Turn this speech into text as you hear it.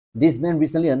This man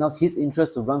recently announced his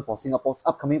interest to run for Singapore's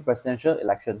upcoming presidential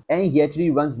election, and he actually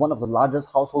runs one of the largest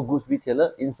household goods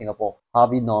retailer in Singapore,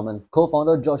 Harvey Norman.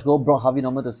 Co-founder George Goh brought Harvey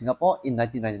Norman to Singapore in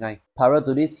 1999. Prior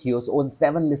to this, he also owned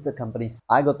 7 listed companies.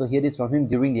 I got to hear this from him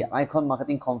during the Icon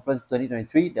Marketing Conference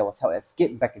 2023 that was held at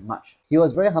Scape back in March. He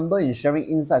was very humble in sharing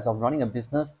insights of running a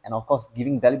business and of course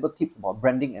giving valuable tips about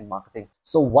branding and marketing.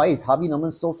 So why is Harvey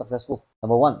Norman so successful?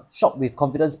 Number 1. Shop with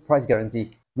confidence price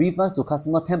guarantee. Refunds to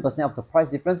customer 10% of the price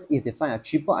difference if they find a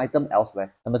cheaper item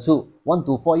elsewhere. Number 2. 1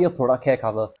 to 4 year product care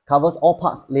cover. Covers all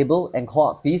parts, label and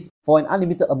call-out fees for an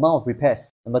unlimited amount of repairs.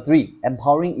 Number 3.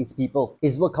 Empowering its people.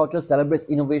 Its work culture celebrates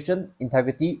innovation,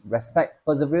 integrity, respect,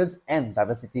 perseverance and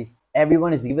diversity.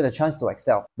 Everyone is given a chance to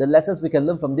excel. The lessons we can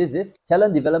learn from this is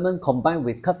talent development combined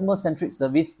with customer-centric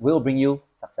service will bring you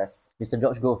success. Mr.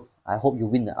 George Goh, I hope you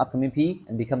win the upcoming PE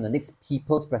and become the next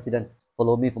People's President.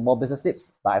 Follow me for more business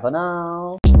tips. Bye for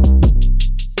now.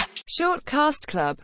 Shortcast Club.